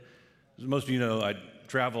As most of you know, I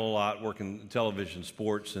travel a lot, work in television,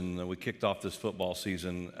 sports, and we kicked off this football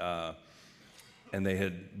season, and they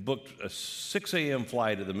had booked a 6 a.m.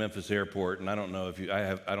 flight at the Memphis airport. And I don't know if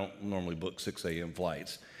I don't normally book 6 a.m.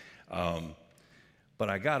 flights, but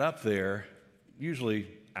I got up there. Usually,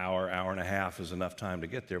 hour and a half is enough time to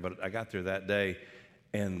get there. But I got there that day,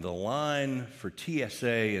 and the line for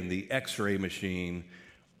TSA and the X-ray machine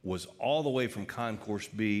was all the way from Concourse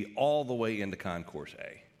B all the way into Concourse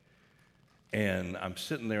A. And I'm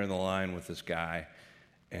sitting there in the line with this guy,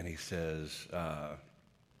 and he says, I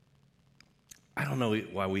don't know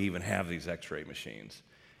why we even have these X-ray machines.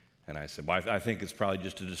 And I said, well, I think it's probably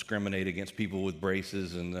just to discriminate against people with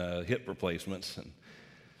braces and hip replacements. And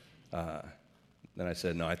then I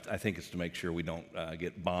said, no, I think it's to make sure we don't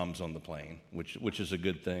get bombs on the plane, which is a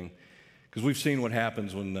good thing. Because we've seen what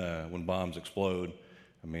happens when bombs explode.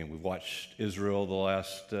 I mean, we've watched Israel the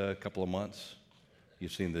last couple of months.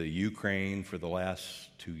 You've seen the Ukraine for the last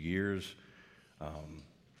 2 years.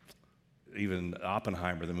 Even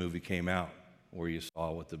Oppenheimer, the movie, came out where you saw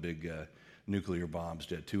what the big nuclear bombs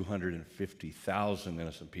did. 250,000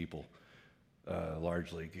 innocent people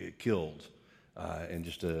largely killed in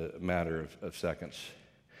just a matter of seconds.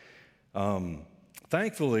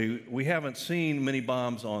 Thankfully, we haven't seen many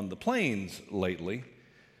bombs on the planes lately,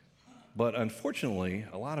 but unfortunately,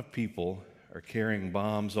 a lot of people are carrying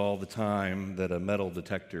bombs all the time that a metal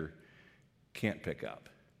detector can't pick up,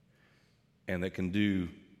 and that can do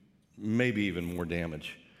maybe even more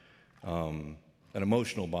damage. An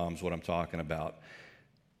emotional bomb is what I'm talking about.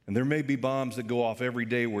 And there may be bombs that go off every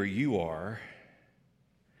day where you are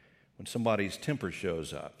when somebody's temper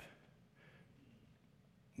shows up.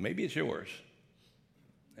 Maybe it's yours,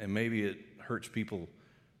 and maybe it hurts people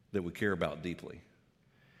that we care about deeply.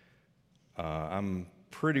 I'm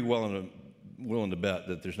pretty willing to bet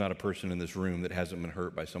that there's not a person in this room that hasn't been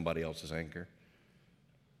hurt by somebody else's anger.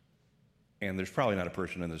 And there's probably not a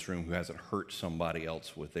person in this room who hasn't hurt somebody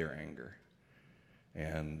else with their anger.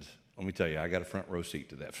 And let me tell you, I got a front row seat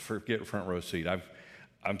to that. Forget front row seat.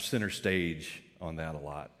 I'm center stage on that a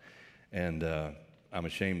lot. And I'm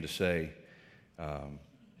ashamed to say,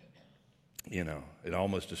 it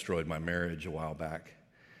almost destroyed my marriage a while back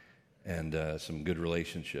and some good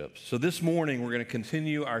relationships. So this morning, we're going to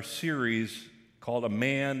continue our series called A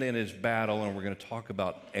Man and His Battle, and we're going to talk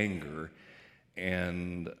about anger.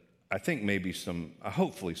 And I think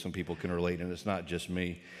hopefully some people can relate, and it's not just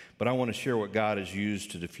me. But I want to share what God has used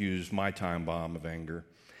to diffuse my time bomb of anger,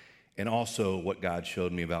 and also what God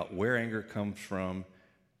showed me about where anger comes from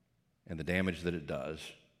and the damage that it does.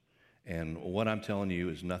 And what I'm telling you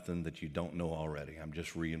is nothing that you don't know already. I'm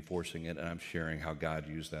just reinforcing it, and I'm sharing how God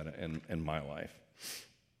used that in my life.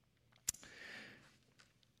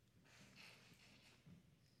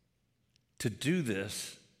 To do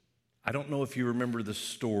this, I don't know if you remember the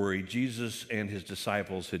story. Jesus and his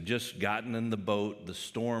disciples had just gotten in the boat. The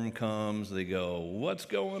storm comes. They go, what's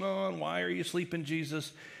going on? Why are you sleeping,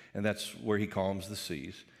 Jesus? And that's where he calms the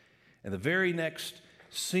seas. And the very next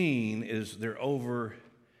scene is they're over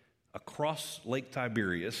across Lake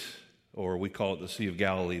Tiberias, or we call it the Sea of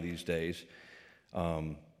Galilee these days,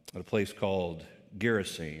 at a place called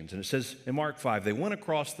Gerasenes. And it says in Mark 5, they went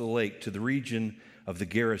across the lake to the region of the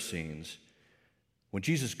Gerasenes. When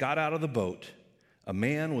Jesus got out of the boat, a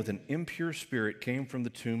man with an impure spirit came from the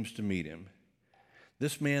tombs to meet him.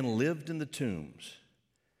 This man lived in the tombs,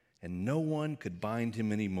 and no one could bind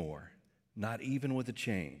him anymore, not even with a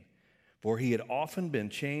chain. For he had often been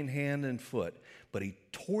chained hand and foot, but he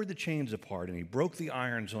tore the chains apart and he broke the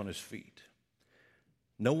irons on his feet.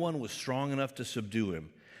 No one was strong enough to subdue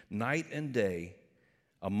him. Night and day,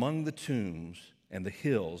 among the tombs and the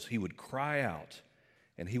hills, he would cry out,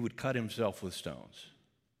 and he would cut himself with stones.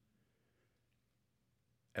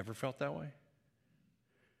 Ever felt that way?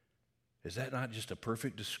 Is that not just a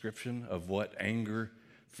perfect description of what anger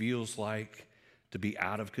feels like, to be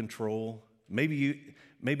out of control? Maybe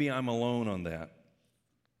I'm alone on that.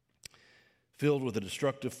 Filled with a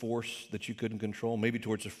destructive force that you couldn't control, maybe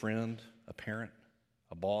towards a friend, a parent,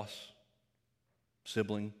 a boss,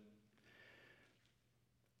 sibling.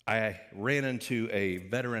 I ran into a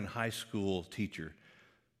veteran high school teacher,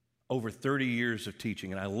 over 30 years of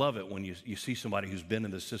teaching, and I love it when you see somebody who's been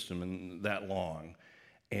in the system that long.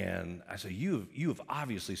 And I say, you have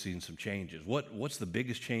obviously seen some changes. What's the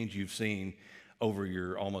biggest change you've seen over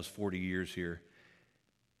your almost 40 years here?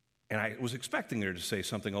 And I was expecting her to say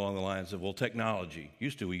something along the lines of, well, technology.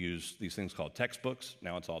 Used to we use these things called textbooks.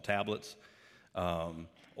 Now it's all tablets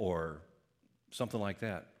or something like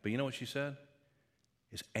that. But you know what she said?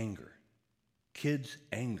 Is anger. Kids'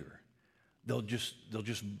 anger. they'll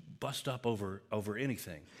just bust up over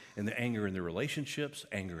anything. And the anger in their relationships,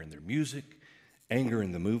 anger in their music, anger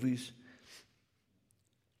in the movies.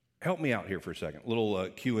 Help me out here for a second. Little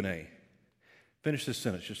Q&A. Finish this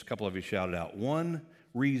sentence. Just a couple of you shouted out. One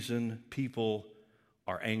reason people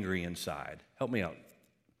are angry inside. Help me out.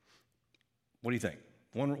 What do you think?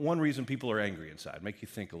 One reason people are angry inside. Make you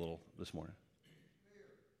think a little this morning.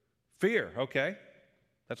 Fear. Okay.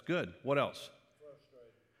 That's good. What else?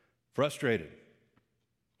 Frustrated.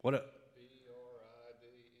 What? P-R-I-D-E.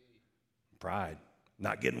 Pride.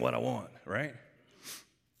 Not getting what I want, right?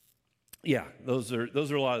 Yeah, those are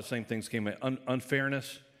a lot of the same things came in.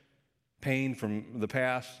 Unfairness, pain from the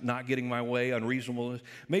past, not getting my way, unreasonableness.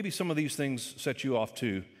 Maybe some of these things set you off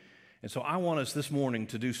too. And so I want us this morning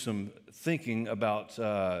to do some thinking about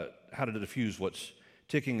how to diffuse what's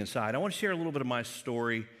ticking inside. I want to share a little bit of my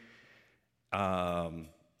story. And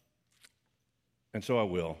so I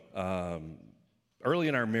will. Early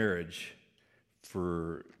in our marriage,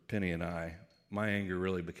 for Penny and I, my anger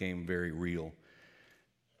really became very real.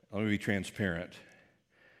 Let me be transparent.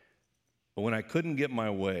 But when I couldn't get my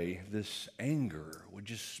way, this anger would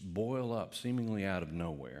just boil up seemingly out of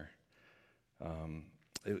nowhere.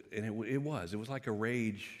 It was like a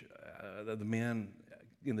rage, the man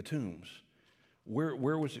in the tombs. Where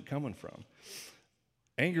was it coming from?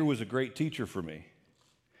 Anger was a great teacher for me.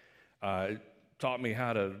 It taught me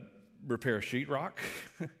how to repair sheetrock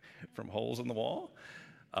from holes in the wall.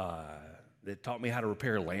 It taught me how to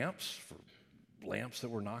repair lamps that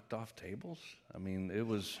were knocked off tables. I mean, it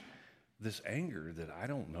was this anger that I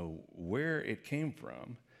don't know where it came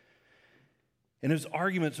from. And it was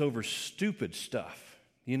arguments over stupid stuff.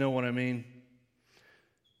 You know what I mean?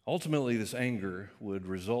 Ultimately, this anger would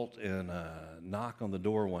result in a knock on the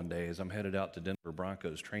door one day as I'm headed out to Denver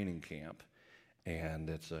Broncos training camp. And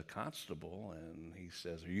it's a constable, and he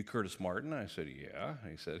says, "Are you Curtis Martin?" I said, "Yeah."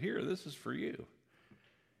 He said, "Here, this is for you."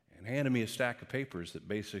 And handed me a stack of papers that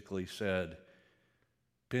basically said,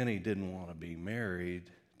 Penny didn't want to be married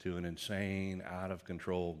to an insane,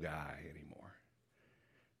 out-of-control guy anymore.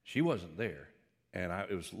 She wasn't there, and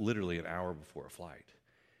it was literally an hour before a flight.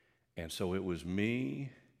 And so it was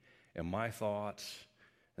me and my thoughts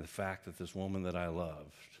and the fact that this woman that I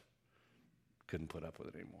loved couldn't put up with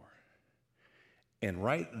it anymore. And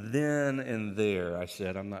right then and there, I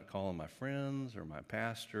said, I'm not calling my friends or my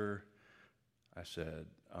pastor. I said,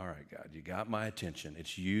 all right, God, you got my attention.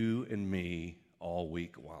 It's you and me all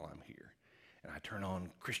week while I'm here. And I turn on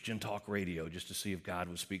Christian talk radio just to see if God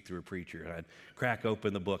would speak through a preacher. And I'd crack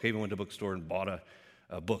open the book. I even went to a bookstore and bought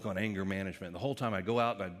a book on anger management. And the whole time I'd go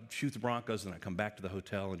out and I'd shoot the Broncos and I'd come back to the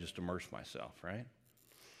hotel and just immerse myself, right?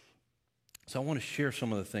 So I want to share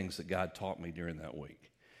some of the things that God taught me during that week.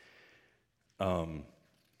 I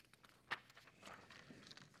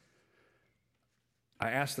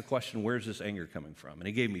asked the question, where's this anger coming from? And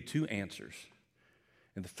he gave me two answers.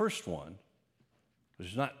 And the first one, which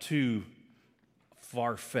is not too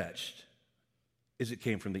far-fetched, is it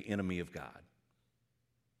came from the enemy of God.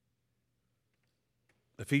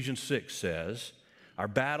 Ephesians 6 says, our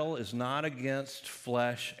battle is not against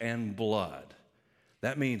flesh and blood.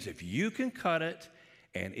 That means if you can cut it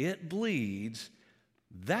and it bleeds,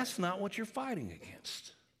 that's not what you're fighting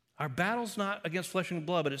against. Our battle's not against flesh and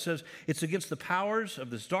blood, but it says it's against the powers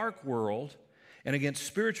of this dark world and against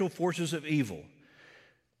spiritual forces of evil.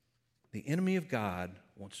 The enemy of God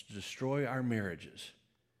wants to destroy our marriages,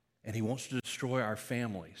 and he wants to destroy our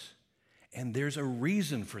families. And there's a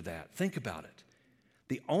reason for that. Think about it.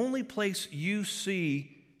 The only place you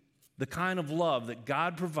see the kind of love that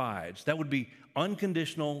God provides, that would be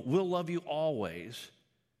unconditional, will love you always,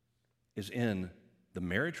 is in the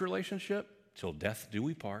marriage relationship, till death do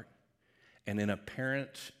we part, and in a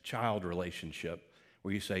parent-child relationship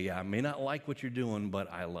where you say, yeah, I may not like what you're doing,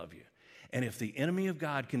 but I love you. And if the enemy of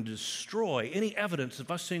God can destroy any evidence of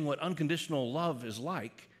us seeing what unconditional love is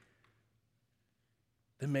like,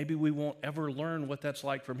 then maybe we won't ever learn what that's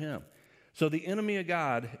like from him. So the enemy of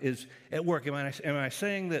God is at work. Am I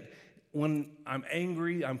saying that when I'm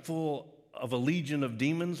angry, I'm full of a legion of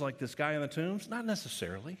demons like this guy in the tombs? Not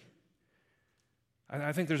necessarily.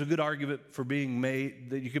 I think there's a good argument for being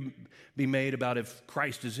made, that you can be made about if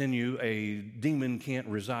Christ is in you, a demon can't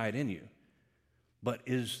reside in you. But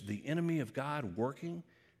is the enemy of God working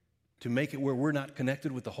to make it where we're not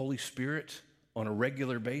connected with the Holy Spirit on a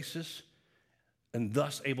regular basis and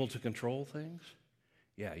thus able to control things?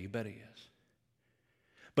 Yeah, you bet he is.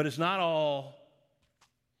 But it's not all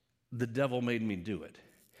the devil made me do it.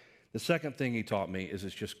 The second thing he taught me is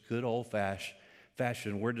it's just good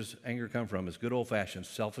old-fashioned, where does anger come from? It's good old-fashioned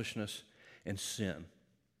selfishness and sin.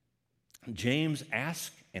 James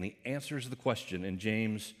asks, and he answers the question in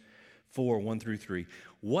James 4, 1 through 3.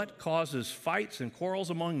 What causes fights and quarrels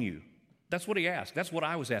among you? That's what he asked. That's what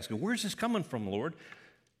I was asking. Where's this coming from, Lord?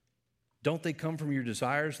 Don't they come from your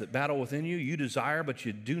desires that battle within you? You desire, but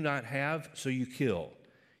you do not have, so you kill.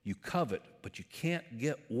 You covet, but you can't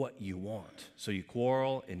get what you want, so you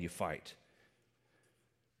quarrel and you fight.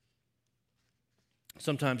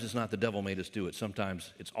 Sometimes it's not the devil made us do it.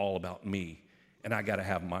 Sometimes it's all about me, and I got to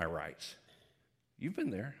have my rights. You've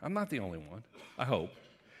been there. I'm not the only one, I hope.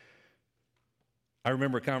 I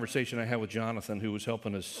remember a conversation I had with Jonathan, who was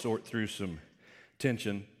helping us sort through some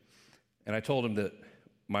tension, and I told him that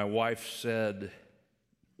my wife said,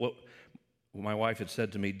 what my wife had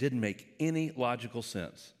said to me didn't make any logical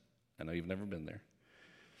sense. I know you've never been there.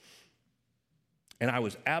 And I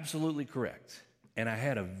was absolutely correct. And I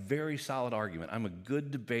had a very solid argument. I'm a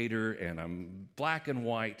good debater, and I'm black and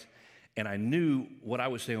white, and I knew what I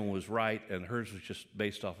was saying was right, and hers was just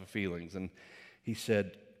based off of feelings. And he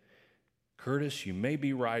said, Curtis, you may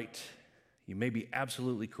be right. You may be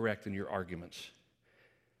absolutely correct in your arguments.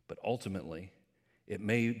 But ultimately, it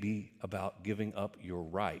may be about giving up your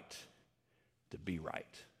right to be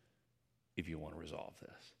right if you want to resolve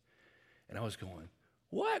this. And I was going,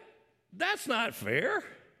 what? That's not fair.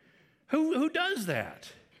 Who does that?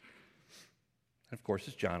 And of course,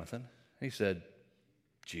 it's Jonathan. He said,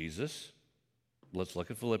 Jesus. Let's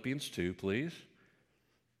look at Philippians 2, please.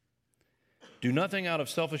 Do nothing out of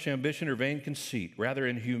selfish ambition or vain conceit. Rather,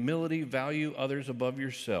 in humility, value others above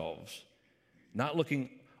yourselves, not looking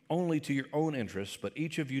only to your own interests, but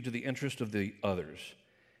each of you to the interest of the others.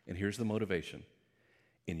 And here's the motivation.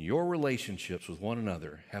 In your relationships with one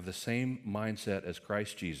another, have the same mindset as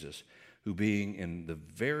Christ Jesus, who being in the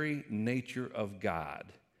very nature of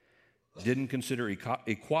God, didn't consider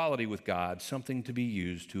equality with God something to be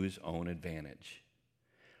used to his own advantage.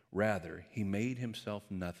 Rather, he made himself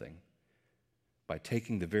nothing by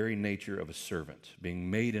taking the very nature of a servant,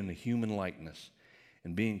 being made in a human likeness,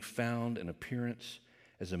 and being found in appearance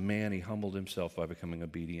as a man, he humbled himself by becoming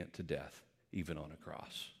obedient to death, even on a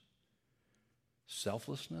cross.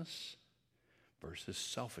 Selflessness versus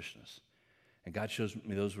selfishness. And God shows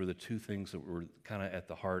me those were the two things that were kind of at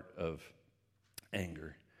the heart of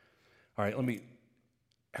anger. All right, let me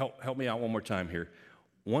help me out one more time here.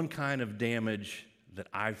 One kind of damage that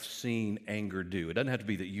I've seen anger do. It doesn't have to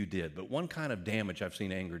be that you did, but one kind of damage I've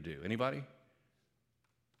seen anger do. Anybody?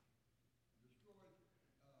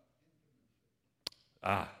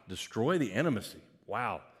 Destroy the intimacy.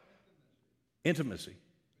 Wow. Intimacy.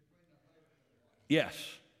 Yes.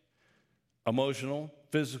 Emotional,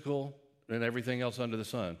 physical, and everything else under the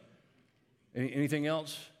sun. Anything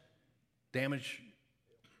else? Damage?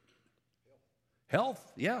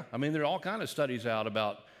 Health. Yeah. I mean, there are all kinds of studies out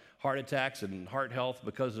about heart attacks and heart health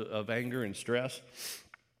because of anger and stress.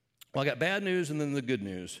 Well, I got bad news and then the good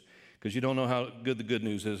news, because you don't know how good the good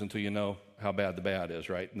news is until you know how bad the bad is,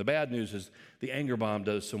 right? And the bad news is the anger bomb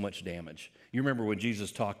does so much damage. You remember when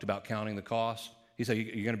Jesus talked about counting the cost? He said,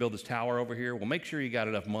 you're going to build this tower over here? Well, make sure you got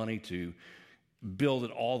enough money to build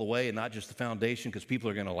it all the way and not just the foundation, because people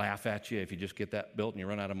are going to laugh at you if you just get that built and you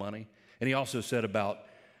run out of money. And he also said about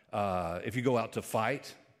if you go out to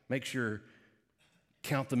fight, make sure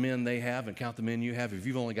count the men they have and count the men you have. If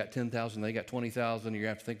you've only got 10,000, they got 20,000, you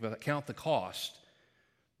have to think about that. Count the cost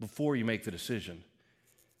before you make the decision.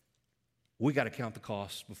 We got to count the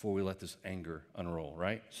costs before we let this anger unroll,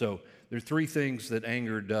 right? So there are three things that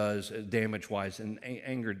anger does damage-wise, and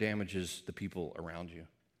anger damages the people around you.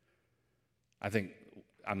 I think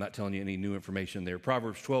I'm not telling you any new information there.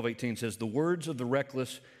 Proverbs 12:18 says, the words of the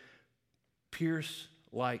reckless pierce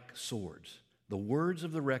like swords. The words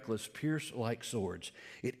of the reckless pierce like swords.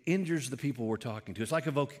 It injures the people we're talking to. It's like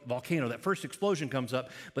a volcano. That first explosion comes up,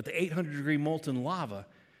 but the 800-degree molten lava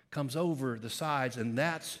comes over the sides, and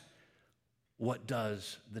that's what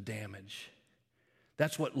does the damage.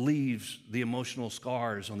 That's what leaves the emotional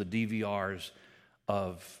scars on the DVRs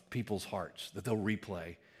of people's hearts that they'll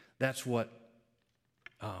replay. That's what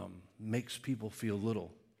makes people feel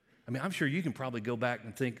little. I mean, I'm sure you can probably go back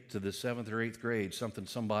and think to the 7th or 8th grade, something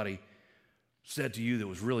somebody said to you that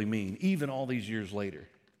was really mean, even all these years later.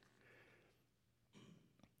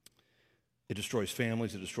 It destroys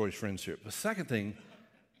families, it destroys friendship. The second thing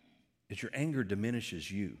is your anger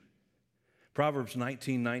diminishes you. Proverbs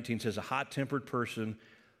 19:19 says, a hot-tempered person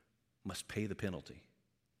must pay the penalty.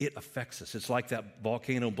 It affects us. It's like that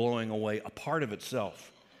volcano blowing away a part of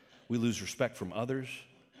itself. We lose respect from others.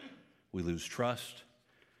 We lose trust.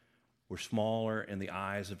 We're smaller in the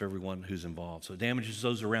eyes of everyone who's involved. So it damages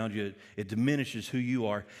those around you. It diminishes who you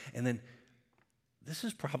are. And then this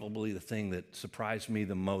is probably the thing that surprised me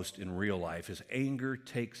the most in real life is anger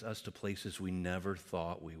takes us to places we never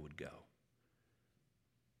thought we would go.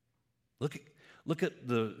 Look at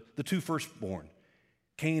the two firstborn,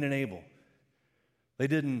 Cain and Abel.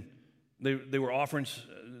 They were offering,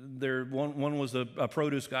 one was a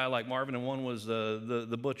produce guy like Marvin, and one was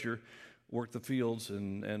the butcher, worked the fields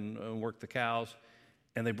and worked the cows,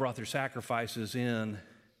 and they brought their sacrifices in,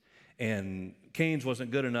 and Cain's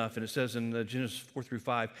wasn't good enough, and it says in Genesis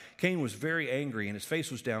 4-5, Cain was very angry, and his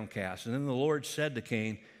face was downcast, and then the Lord said to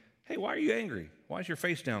Cain, hey, why are you angry? Why is your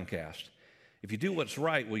face downcast? If you do what's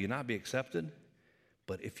right, will you not be accepted?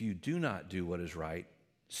 But if you do not do what is right,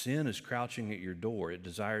 sin is crouching at your door. It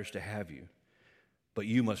desires to have you, but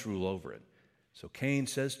you must rule over it. So Cain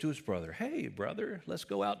says to his brother, hey, brother, let's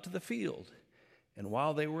go out to the field. And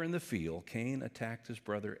while they were in the field, Cain attacked his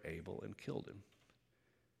brother Abel and killed him.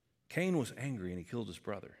 Cain was angry and he killed his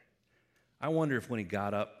brother. I wonder if when he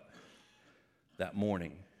got up that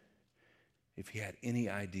morning, if he had any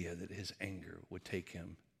idea that his anger would take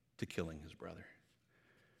him to killing his brother.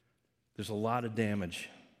 There's a lot of damage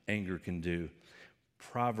anger can do.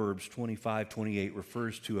 Proverbs 25:28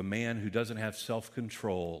 refers to a man who doesn't have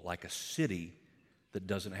self-control like a city that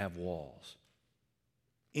doesn't have walls.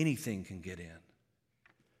 Anything can get in.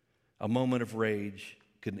 A moment of rage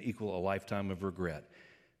can equal a lifetime of regret.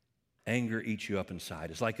 Anger eats you up inside.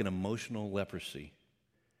 It's like an emotional leprosy.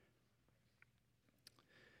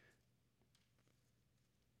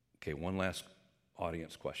 Okay, one last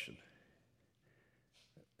audience question.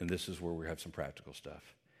 And this is where we have some practical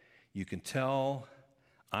stuff. You can tell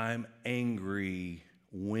I'm angry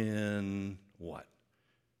when what?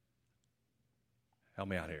 Help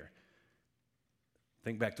me out here.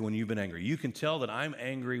 Think back to when you've been angry. You can tell that I'm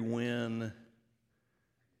angry when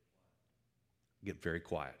I get very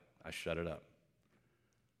quiet. I shut it up.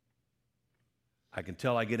 I can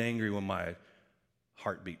tell I get angry when my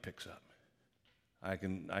heartbeat picks up. I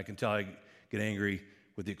can tell I get angry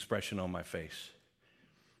with the expression on my face.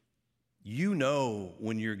 You know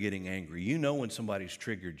when you're getting angry. You know when somebody's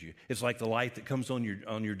triggered you. It's like the light that comes on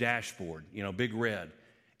your dashboard, big red.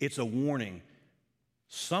 It's a warning.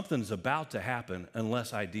 Something's about to happen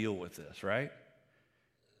unless I deal with this, right?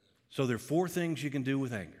 So there are 4 things you can do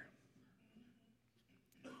with anger.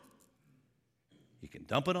 You can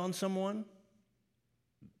dump it on someone.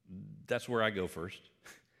 That's where I go first,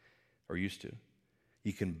 or used to.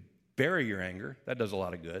 You can bury your anger. That does a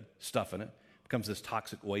lot of good. Stuffing it becomes this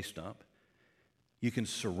toxic waste dump. You can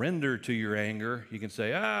surrender to your anger. You can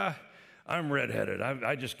say, I'm redheaded.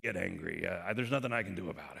 I just get angry. There's nothing I can do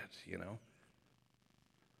about it,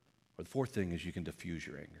 Or the 4th thing is you can diffuse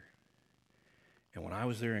your anger. And when I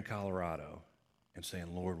was there in Colorado and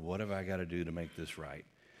saying, Lord, what have I got to do to make this right?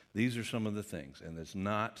 These are some of the things. And it's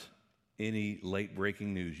not any late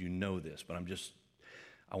breaking news. You know this, but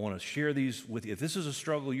I want to share these with you. If this is a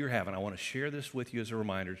struggle you're having, I want to share this with you as a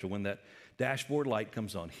reminder to when that dashboard light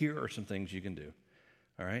comes on. Here are some things you can do.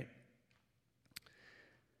 All right?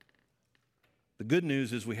 The good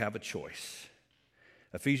news is we have a choice.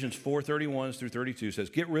 Ephesians 4:31-32 says,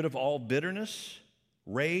 get rid of all bitterness,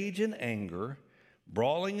 rage and anger,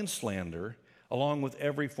 brawling and slander, along with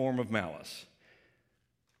every form of malice.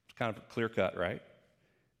 It's kind of clear cut, right?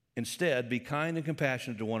 Instead, be kind and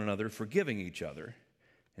compassionate to one another, forgiving each other.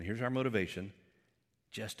 And here's our motivation,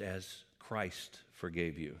 just as Christ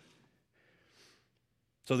forgave you.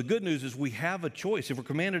 So the good news is we have a choice. If we're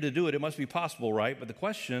commanded to do it, it must be possible, right? But the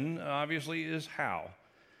question, obviously, is how.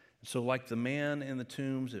 So like the man in the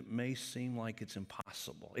tombs, it may seem like it's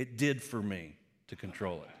impossible. It did for me to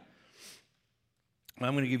control it.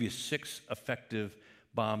 I'm going to give you 6 effective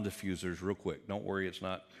bomb diffusers real quick. Don't worry, it's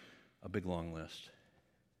not a big, long list.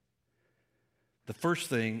 The first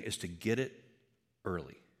thing is to get it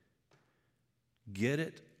early. Get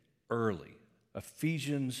it early.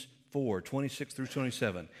 Ephesians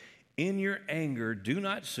 4:26-27. In your anger, do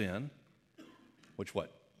not sin, which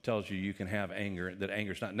what? Tells you can have anger, that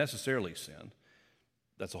anger is not necessarily sin.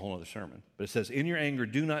 That's a whole other sermon. But it says, in your anger,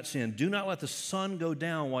 do not sin. Do not let the sun go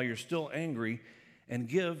down while you're still angry, and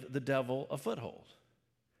give the devil a foothold.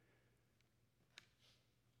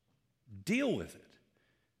 Deal with it.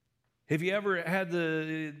 Have you ever had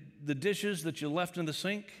the dishes that you left in the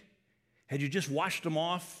sink? Had you just washed them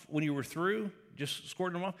off when you were through? Just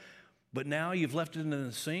squirted them off? But now you've left it in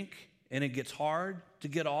the sink, and it gets hard to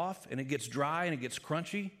get off, and it gets dry, and it gets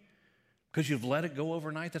crunchy because you've let it go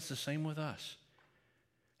overnight. That's the same with us.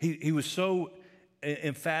 He was so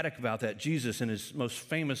emphatic about that. Jesus, in his most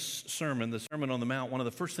famous sermon, the Sermon on the Mount, one of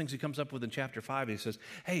the first things he comes up with in chapter 5, he says,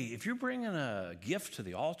 hey, if you're bringing a gift to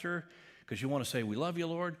the altar because you want to say, we love you,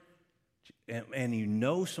 Lord, and you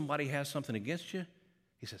know somebody has something against you,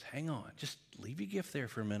 he says, hang on, just leave your gift there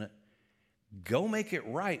for a minute. Go make it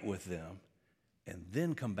right with them, and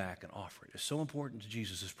then come back and offer it. It's so important to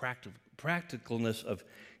Jesus' practicalness of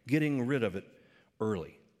getting rid of it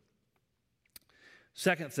early.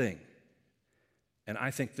 Second thing, and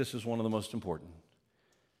I think this is one of the most important,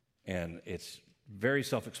 and it's very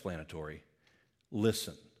self-explanatory,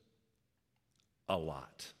 listen a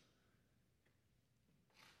lot.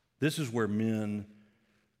 This is where men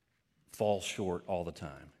fall short all the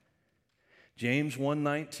time. James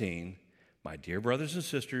 1:19, my dear brothers and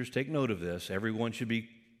sisters, take note of this. Everyone should be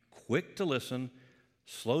quick to listen,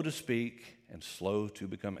 slow to speak, and slow to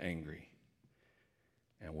become angry.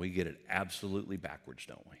 And we get it absolutely backwards,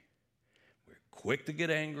 don't we? We're quick to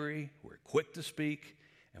get angry, we're quick to speak,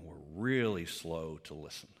 and we're really slow to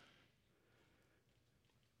listen.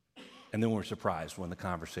 And then we're surprised when the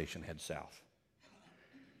conversation heads south.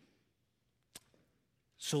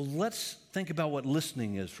 So let's think about what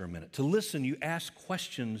listening is for a minute. To listen, you ask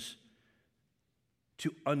questions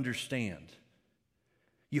to understand.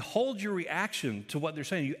 You hold your reaction to what they're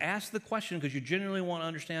saying. You ask the question because you genuinely want to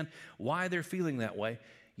understand why they're feeling that way.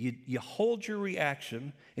 You hold your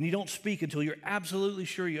reaction, and you don't speak until you're absolutely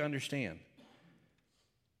sure you understand.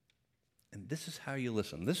 And this is how you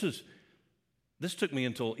listen. This took me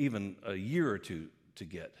until even a year or two to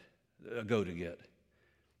get.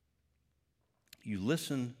 You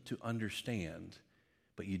listen to understand,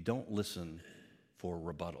 but you don't listen for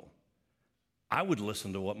rebuttal. I would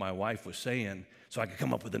listen to what my wife was saying so I could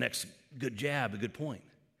come up with the next good jab, a good point.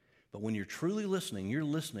 But when you're truly listening, you're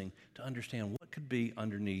listening to understand what could be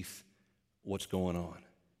underneath what's going on.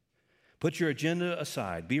 Put your agenda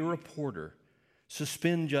aside. Be a reporter.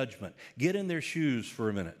 Suspend judgment. Get in their shoes for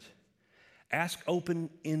a minute. Ask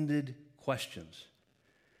open-ended questions.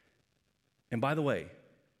 And by the way,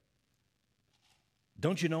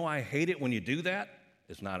 don't you know I hate it when you do that?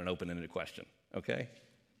 It's not an open-ended question, okay?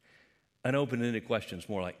 An open-ended question is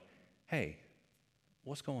more like, hey,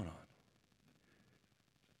 what's going on?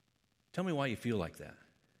 Tell me why you feel like that.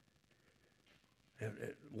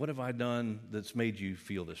 What have I done that's made you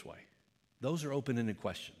feel this way? Those are open-ended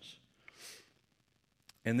questions.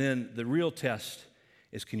 And then the real test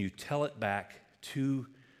is, can you tell it back to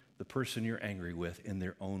the person you're angry with in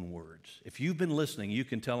their own words? If you've been listening, you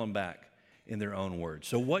can tell them back in their own words.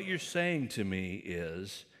 So what you're saying to me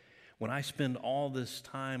is, when I spend all this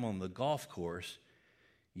time on the golf course,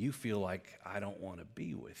 you feel like I don't want to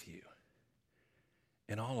be with you.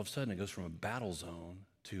 And all of a sudden it goes from a battle zone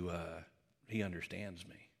to he understands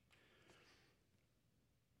me.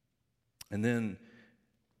 And then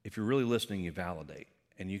if you're really listening, you validate.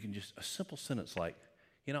 And you can just, a simple sentence like,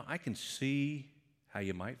 I can see how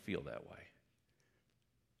you might feel that way.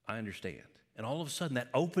 I understand. And all of a sudden that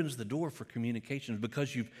opens the door for communications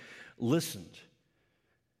because you've listened.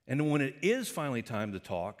 And when it is finally time to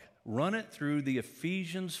talk, run it through the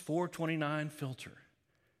Ephesians 4:29 filter.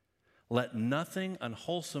 Let nothing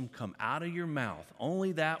unwholesome come out of your mouth,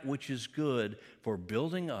 only that which is good for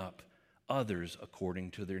building up others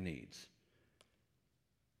according to their needs.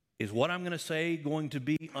 Is what I'm going to say going to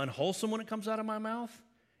be unwholesome when it comes out of my mouth?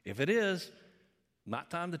 If it is,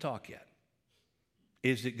 not time to talk yet.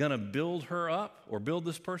 Is it going to build her up or build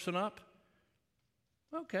this person up?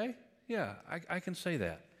 Okay, yeah, I can say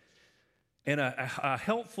that. And a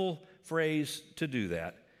helpful phrase to do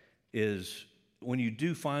that is when you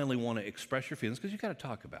do finally want to express your feelings, because you've got to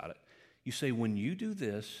talk about it, you say, when you do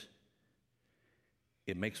this,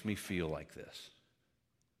 it makes me feel like this.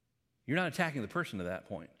 You're not attacking the person at that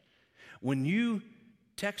point. When you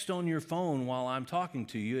text on your phone while I'm talking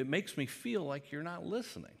to you, it makes me feel like you're not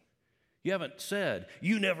listening. You haven't said,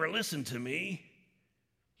 you never listen to me.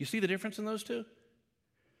 You see the difference in those two?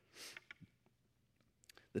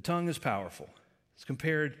 The tongue is powerful. It's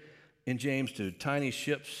compared in James to tiny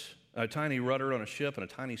ships, a tiny rudder on a ship and a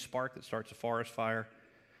tiny spark that starts a forest fire.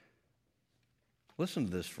 Listen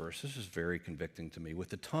to this verse. This is very convicting to me. With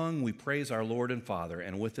the tongue we praise our Lord and Father,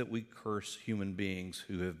 and with it we curse human beings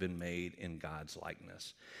who have been made in God's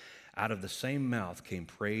likeness. Out of the same mouth came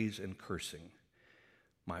praise and cursing.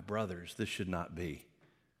 My brothers, this should not be.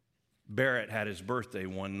 Barrett had his birthday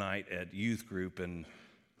one night at youth group, and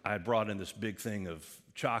I had brought in this big thing of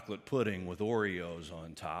chocolate pudding with Oreos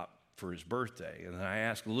on top for his birthday. And then I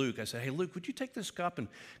asked Luke, I said, hey, Luke, would you take this cup and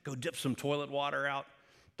go dip some toilet water out?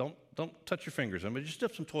 Don't touch your fingers on it, but just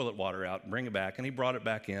dip some toilet water out and bring it back. And he brought it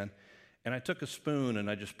back in. And I took a spoon and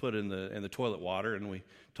I just put it in the toilet water, and we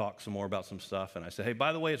talked some more about some stuff. And I said, hey,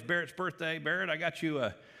 by the way, it's Barrett's birthday. Barrett, I got you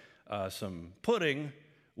some pudding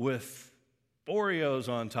with Oreos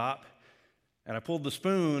on top. And I pulled the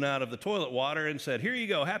spoon out of the toilet water and said, here you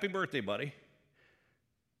go, happy birthday, buddy.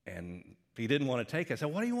 And he didn't want to take it. I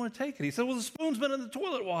said, why do you want to take it? He said, well, the spoon's been in the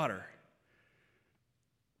toilet water.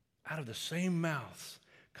 Out of the same mouths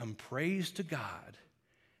come praise to God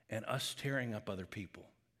and us tearing up other people.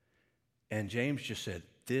 And James just said,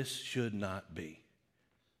 this should not be.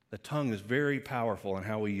 The tongue is very powerful in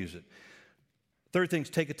how we use it. Third thing is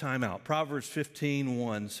take a time out. Proverbs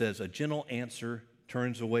 15:1 says, a gentle answer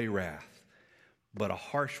turns away wrath, but a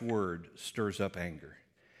harsh word stirs up anger.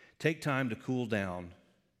 Take time to cool down.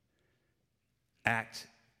 Act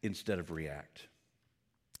instead of react.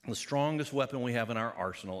 The strongest weapon we have in our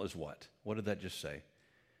arsenal is what? What did that just say?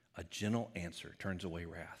 A gentle answer turns away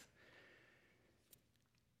wrath.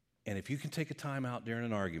 And if you can take a time out during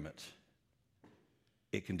an argument,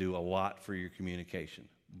 it can do a lot for your communication.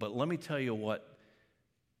 But let me tell you what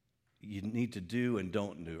you need to do and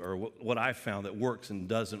don't do, or what I've found that works and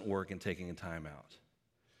doesn't work in taking a time out.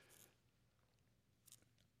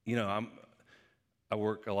 You know, I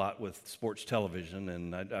work a lot with sports television,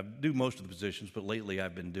 and I do most of the positions, but lately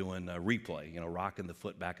I've been doing a replay, rocking the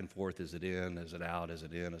foot back and forth. Is it in? Is it out? Is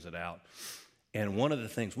it in? Is it out? And one of the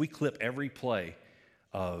things, we clip every play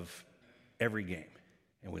of every game,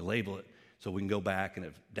 and we label it so we can go back, and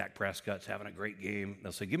if Dak Prescott's having a great game,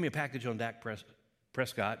 they'll say, give me a package on Dak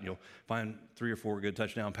Prescott, and you'll find 3 or 4 good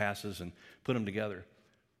touchdown passes and put them together.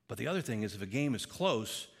 But the other thing is, if a game is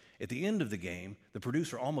close, at the end of the game, the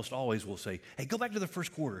producer almost always will say, hey, go back to the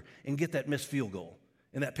first quarter and get that missed field goal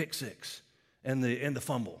and that pick six and the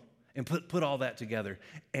fumble and put all that together.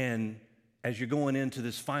 And as you're going into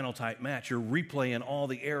this final type match, you're replaying all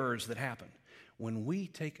the errors that happened. When we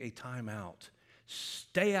take a time out,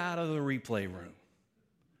 stay out of the replay room.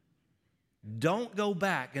 Don't go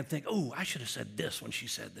back and think, oh, I should have said this when she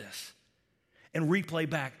said this. And replay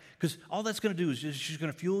back, because all that's going to do is just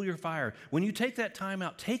going to fuel your fire. When you take that time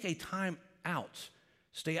out, take a time out.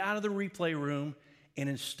 Stay out of the replay room and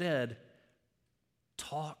instead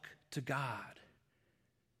talk to God.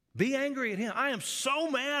 Be angry at him. I am so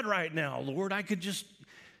mad right now, Lord. I could just,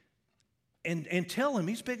 and tell him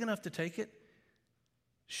he's big enough to take it.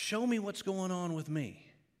 Show me what's going on with me.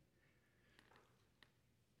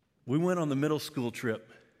 We went on the middle school trip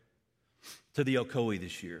to the Ocoee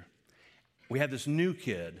this year. We had this new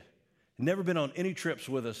kid, never been on any trips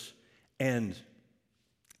with us, and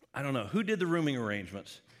I don't know who did the rooming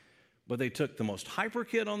arrangements, but they took the most hyper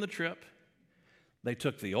kid on the trip, they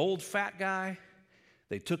took the old fat guy,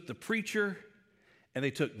 they took the preacher, and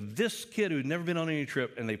they took this kid who'd never been on any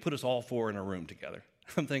trip, and they put us all 4 in a room together.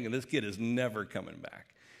 I'm thinking, this kid is never coming back.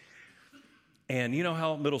 And you know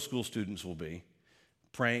how middle school students will be,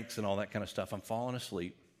 pranks and all that kind of stuff. I'm falling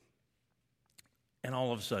asleep. And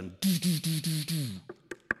all of a sudden,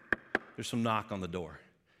 there's some knock on the door.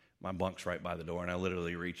 My bunk's right by the door, and I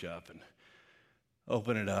literally reach up and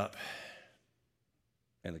open it up,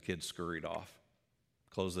 and the kid scurried off.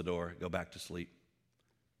 Close the door, go back to sleep.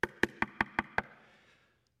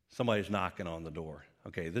 Somebody's knocking on the door.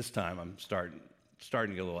 Okay, this time I'm starting to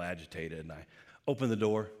get a little agitated, and I open the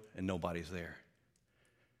door, and nobody's there.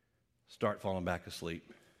 Start falling back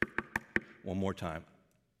asleep. One more time.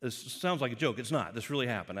 This sounds like a joke. It's not. This really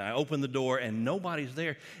happened. I open the door, and nobody's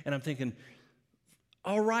there. And I'm thinking,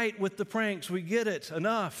 all right, with the pranks, we get it.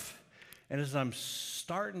 Enough. And as I'm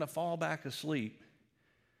starting to fall back asleep,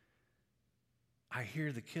 I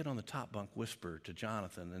hear the kid on the top bunk whisper to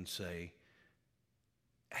Jonathan and say,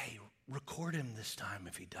 hey, record him this time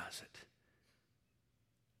if he does it.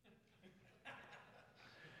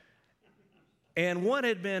 And what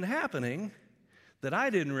had been happening that I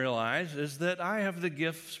didn't realize is that I have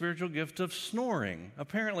the spiritual gift of snoring,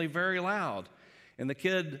 apparently very loud. And the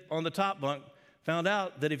kid on the top bunk found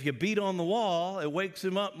out that if you beat on the wall, it wakes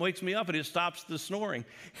me up, and it stops the snoring.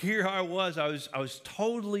 Here I was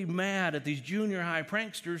totally mad at these junior high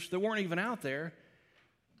pranksters that weren't even out there,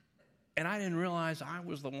 and I didn't realize I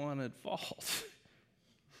was the one at fault.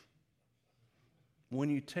 When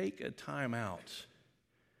you take a time out,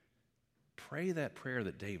 pray that prayer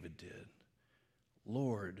that David did.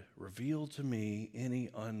 Lord, reveal to me any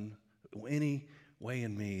way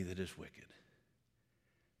in me that is wicked.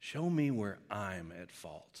 Show me where I'm at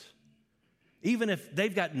fault. Even if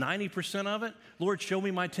they've got 90% of it, Lord, show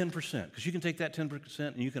me my 10%, because you can take that 10%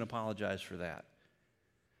 and you can apologize for that.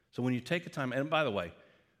 So when you take a time, and by the way,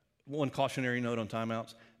 one cautionary note on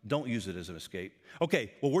timeouts, don't use it as an escape.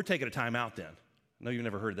 Okay, well, we're taking a timeout then. I know you've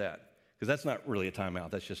never heard that, because that's not really a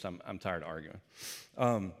timeout. That's just I'm tired of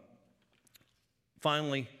arguing.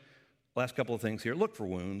 Finally, last couple of things here. Look for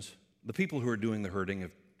wounds. The people who are doing the hurting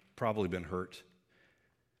have probably been hurt.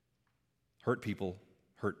 Hurt people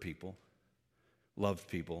hurt people. Love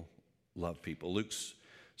people, love people. Luke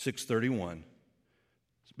 6:31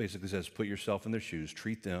 basically says, put yourself in their shoes,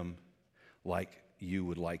 treat them like you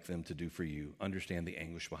would like them to do for you. Understand the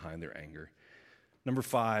anguish behind their anger. Number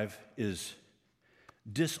 5 is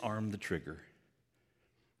disarm the trigger.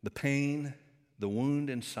 The pain, the wound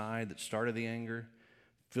inside that started the anger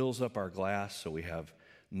fills up our glass so we have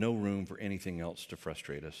no room for anything else to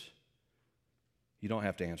frustrate us. You don't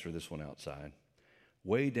have to answer this one outside.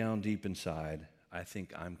 Way down deep inside, I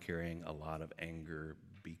think I'm carrying a lot of anger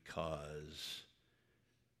because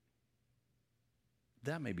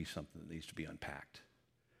that may be something that needs to be unpacked.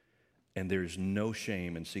 And there's no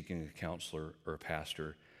shame in seeking a counselor or a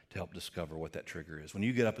pastor to help discover what that trigger is. When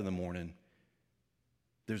you get up in the morning,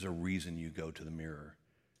 there's a reason you go to the mirror,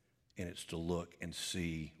 and it's to look and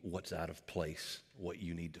see what's out of place, what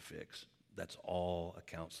you need to fix. That's all a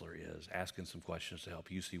counselor is, asking some questions to help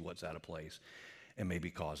you see what's out of place and maybe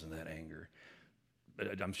causing that anger.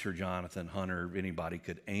 I'm sure Jonathan, Hunter, anybody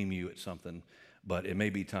could aim you at something, but it may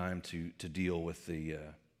be time to deal with the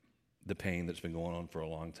pain that's been going on for a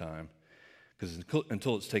long time, because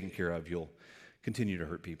until it's taken care of, you'll continue to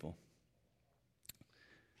hurt people.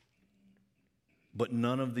 But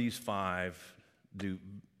none of these 5 do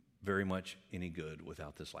very much any good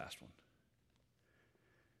without this last one.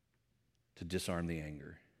 To disarm the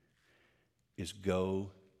anger is go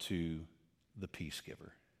to the peace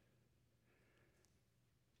giver.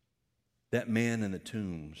 That man in the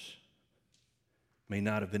tombs may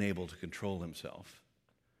not have been able to control himself,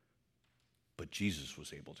 but Jesus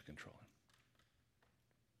was able to control him.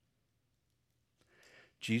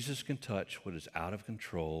 Jesus can touch what is out of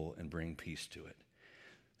control and bring peace to it.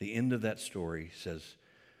 The end of that story says,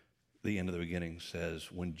 the end of the beginning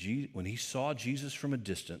says, when he saw Jesus from a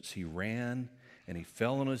distance, he ran and he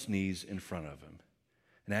fell on his knees in front of him.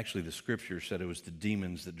 And actually, the scripture said it was the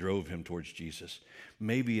demons that drove him towards Jesus.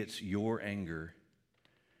 Maybe it's your anger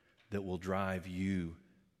that will drive you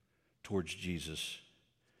towards Jesus.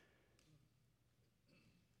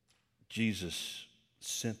 Jesus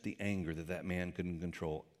sent the anger that man couldn't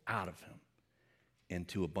control out of him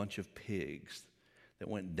into a bunch of pigs that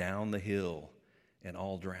went down the hill and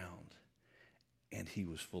all drowned. And he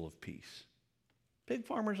was full of peace. Pig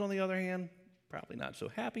farmers, on the other hand, probably not so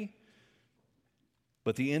happy.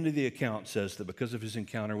 But the end of the account says that because of his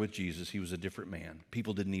encounter with Jesus, he was a different man.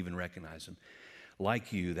 People didn't even recognize him.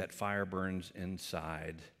 Like you, that fire burns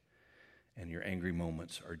inside, and your angry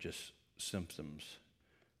moments are just symptoms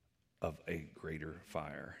of a greater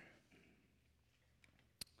fire.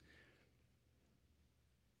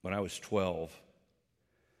 When I was 12,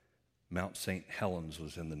 Mount St. Helens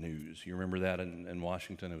was in the news. You remember that in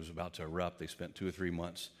Washington? It was about to erupt. They spent 2 or 3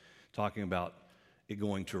 months talking about it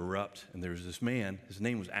going to erupt. And there was this man, his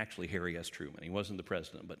name was actually Harry S. Truman. He wasn't the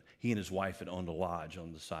president, but he and his wife had owned a lodge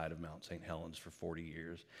on the side of Mount St. Helens for 40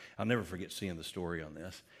 years. I'll never forget seeing the story on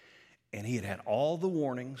this. And he had had all the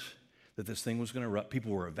warnings that this thing was going to erupt.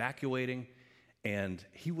 People were evacuating, and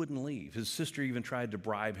he wouldn't leave. His sister even tried to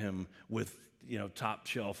bribe him with, top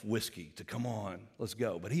shelf whiskey to come on, let's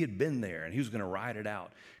go. But he had been there, and he was going to ride it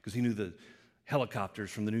out because he knew the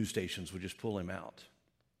helicopters from the news stations would just pull him out.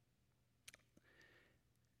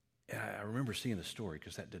 And I remember seeing the story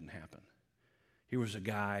because that didn't happen. Here was a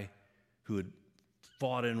guy who had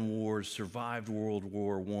fought in wars, survived World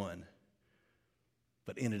War I,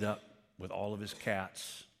 but ended up with all of his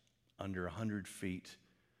cats under 100 feet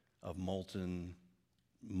of molten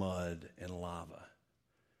mud and lava.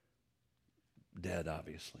 Dead,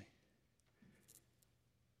 obviously.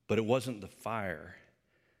 But it wasn't the fire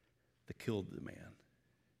that killed the man.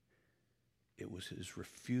 It was his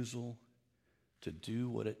refusal to do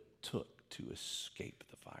what it took to escape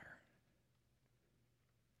the fire.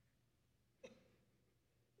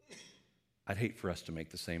 I'd hate for us to make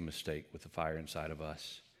the same mistake with the fire inside of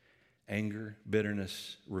us. Anger,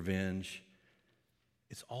 bitterness, revenge,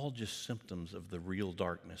 it's all just symptoms of the real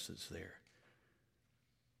darkness that's there.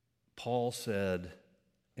 Paul said,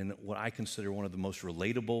 in what I consider one of the most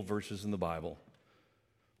relatable verses in the Bible,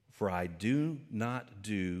 For I do not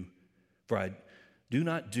do the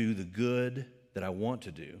good that I want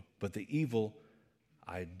to do, but the evil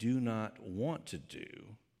I do not want to do,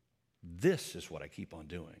 this is what I keep on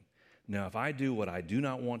doing. Now, if I do what I do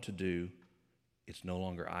not want to do, it's no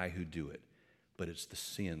longer I who do it, but it's the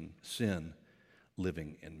sin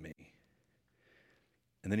living in me.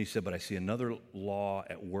 And then he said, but I see another law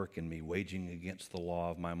at work in me, waging against the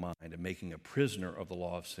law of my mind and making a prisoner of the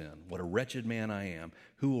law of sin. What a wretched man I am.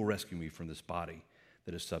 Who will rescue me from this body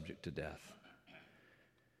that is subject to death?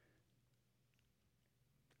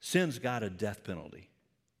 Sin's got a death penalty,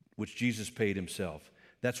 which Jesus paid himself.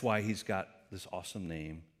 That's why he's got this awesome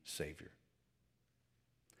name, Savior.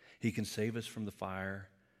 He can save us from the fire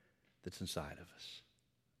that's inside of us.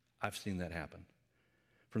 I've seen that happen.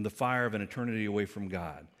 From the fire of an eternity away from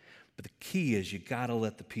God. But the key is you got to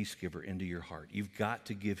let the peace giver into your heart. You've got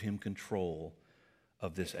to give him control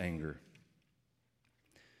of this anger.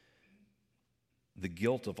 The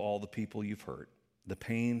guilt of all the people you've hurt, the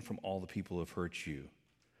pain from all the people who have hurt you.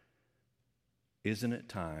 Isn't it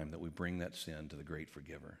time that we bring that sin to the great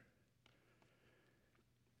forgiver?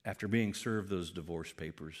 After being served those divorce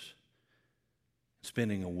papers,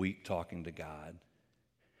 spending a week talking to God,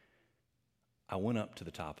 I went up to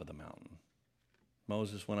the top of the mountain.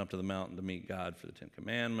 Moses went up to the mountain to meet God for the Ten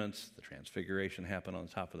Commandments. The Transfiguration happened on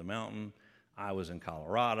the top of the mountain. I was in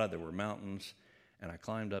Colorado. There were mountains. And I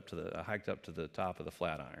hiked up to the top of the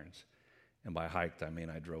Flatirons. And by hiked, I mean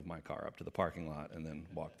I drove my car up to the parking lot and then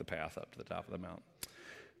walked the path up to the top of the mountain.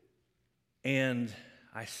 And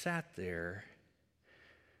I sat there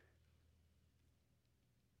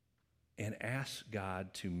and asked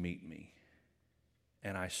God to meet me.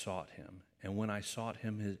 And I sought him. And when I sought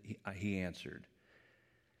him, he answered.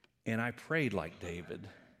 And I prayed like David,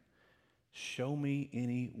 show me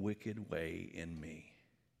any wicked way in me.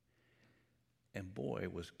 And boy,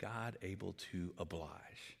 was God able to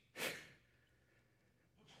oblige.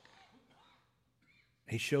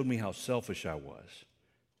 He showed me how selfish I was,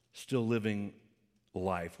 still living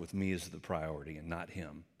life with me as the priority and not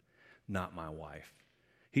him, not my wife.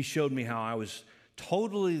 He showed me how I was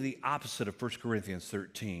totally the opposite of 1 Corinthians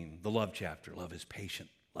 13, the love chapter. Love is patient,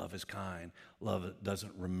 love is kind, love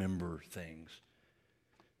doesn't remember things.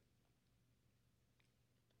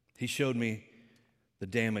 He showed me the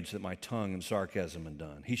damage that my tongue and sarcasm had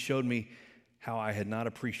done. He showed me how I had not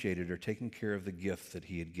appreciated or taken care of the gift that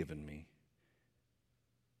he had given me.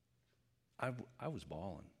 I was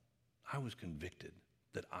bawling. I was convicted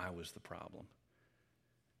that I was the problem.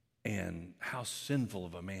 And how sinful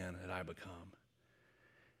of a man had I become.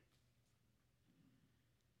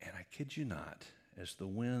 And I kid you not, as the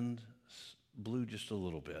wind blew just a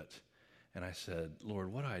little bit, and I said,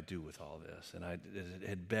 Lord, what do I do with all this? And I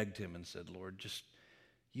had begged him and said, Lord,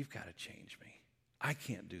 you've got to change me. I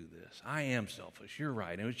can't do this. I am selfish. You're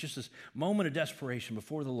right. And it was just this moment of desperation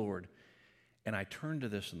before the Lord. And I turned to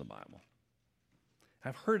this in the Bible.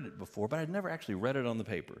 I've heard it before, but I'd never actually read it on the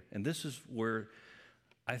paper. And this is where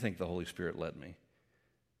I think the Holy Spirit led me.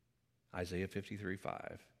 Isaiah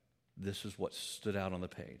 53:5. This is what stood out on the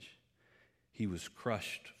page. He was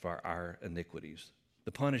crushed for our iniquities.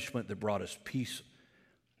 The punishment that brought us peace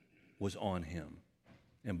was on him.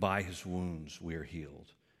 And by his wounds we are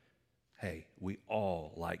healed. Hey, we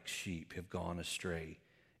all, like sheep, have gone astray.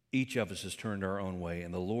 Each of us has turned our own way,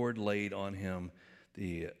 and the Lord laid on him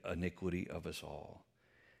the iniquity of us all.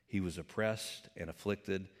 He was oppressed and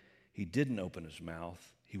afflicted. He didn't open his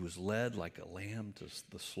mouth. He was led like a lamb to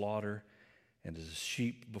the slaughter, and as a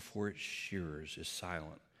sheep before its shearers is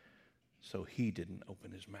silent, so he didn't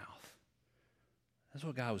open his mouth. That's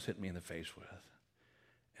what God was hitting me in the face with.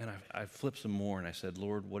 And I flipped some more, and I said,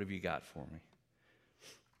 Lord, what have you got for me?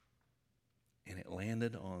 And it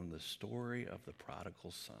landed on the story of the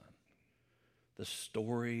prodigal son. The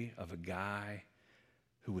story of a guy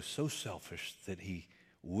who was so selfish that he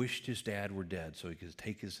wished his dad were dead so he could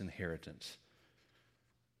take his inheritance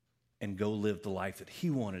and go live the life that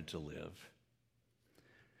he wanted to live.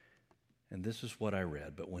 And this is what I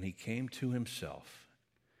read. But when he came to himself,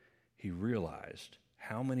 he realized,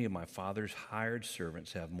 how many of my father's hired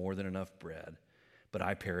servants have more than enough bread, but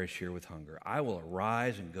I perish here with hunger? I will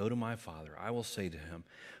arise and go to my father. I will say to him,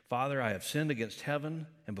 Father, I have sinned against heaven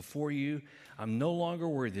and before you. I'm no longer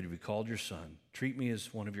worthy to be called your son. Treat me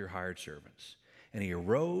as one of your hired servants. And he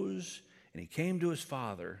arose and he came to his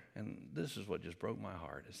father. And this is what just broke my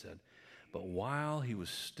heart. It said, but while he was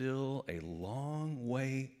still a long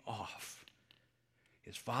way off,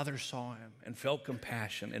 his father saw him and felt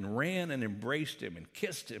compassion and ran and embraced him and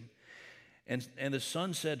kissed him. And the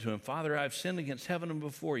son said to him, Father, I have sinned against heaven and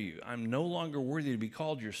before you. I'm no longer worthy to be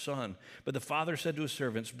called your son. But the father said to his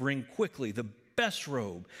servants, bring quickly the best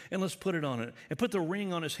robe and let's put it on it, and put the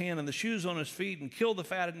ring on his hand and the shoes on his feet, and kill the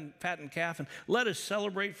fattened calf, and let us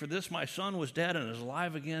celebrate, for this my son was dead and is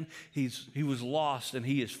alive again. He was lost and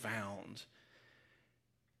he is found.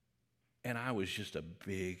 And I was just a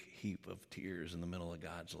big heap of tears in the middle of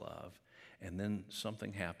God's love. And then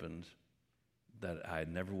something happened that I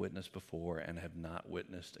had never witnessed before and have not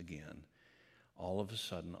witnessed again. All of a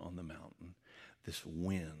sudden on the mountain, this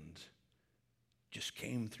wind just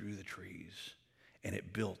came through the trees, and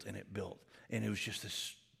it built and it built. And it was just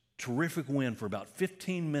this terrific wind for about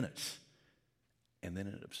 15 minutes, and then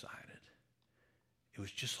it subsided. It It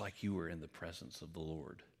was just like you were in the presence of the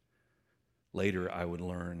Lord. Later, I would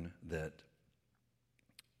learn that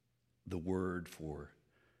the word for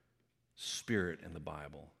spirit in the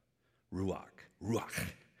Bible, ruach,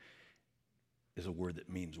 is a word that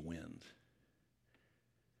means wind.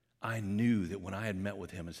 I knew that when I had met with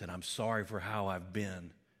him and said, I'm sorry for how I've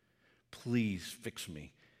been, please fix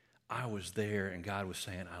me. I was there and God was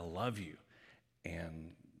saying, I love you.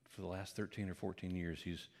 And for the last 13 or 14 years,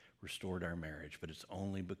 he's restored our marriage, but it's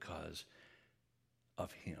only because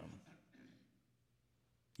of him.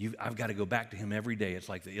 I've got to go back to him every day. It's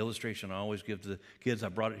like the illustration I always give to the kids. I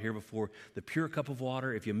brought it here before. The pure cup of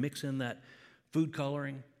water, if you mix in that food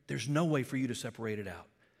coloring, there's no way for you to separate it out.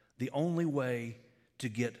 The only way to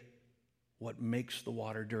get what makes the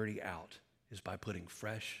water dirty out is by putting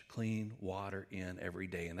fresh, clean water in every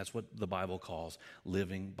day. And that's what the Bible calls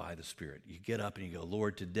living by the Spirit. You get up and you go,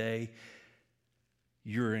 Lord, today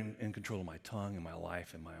you're in control of my tongue and my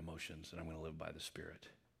life and my emotions, and I'm going to live by the Spirit.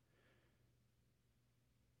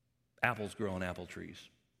 Apples grow on apple trees.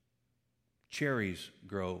 Cherries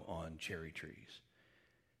grow on cherry trees.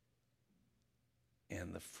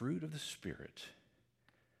 And the fruit of the Spirit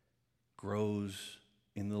grows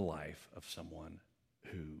in the life of someone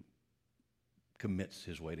who commits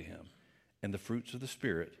his way to him. And the fruits of the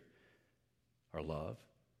Spirit are love,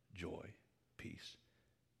 joy, peace,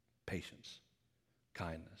 patience,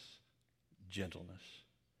 kindness, gentleness,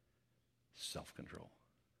 self-control.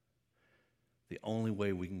 The only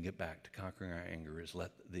way we can get back to conquering our anger is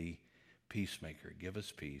let the peacemaker give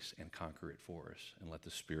us peace and conquer it for us, and let the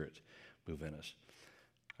Spirit move in us.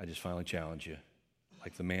 I just finally challenge you,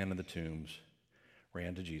 like the man in the tombs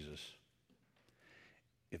ran to Jesus.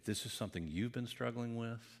 If this is something you've been struggling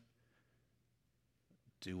with,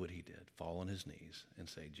 do what he did. Fall on his knees and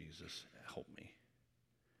say, Jesus, help me.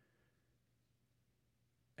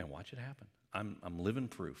 And watch it happen. I'm living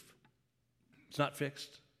proof. It's not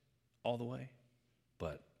fixed all the way,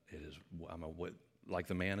 but it is. Like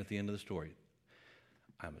the man at the end of the story.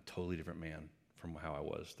 I'm a totally different man from how I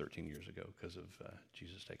was 13 years ago because of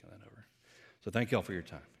Jesus taking that over. So thank you all for your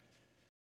time.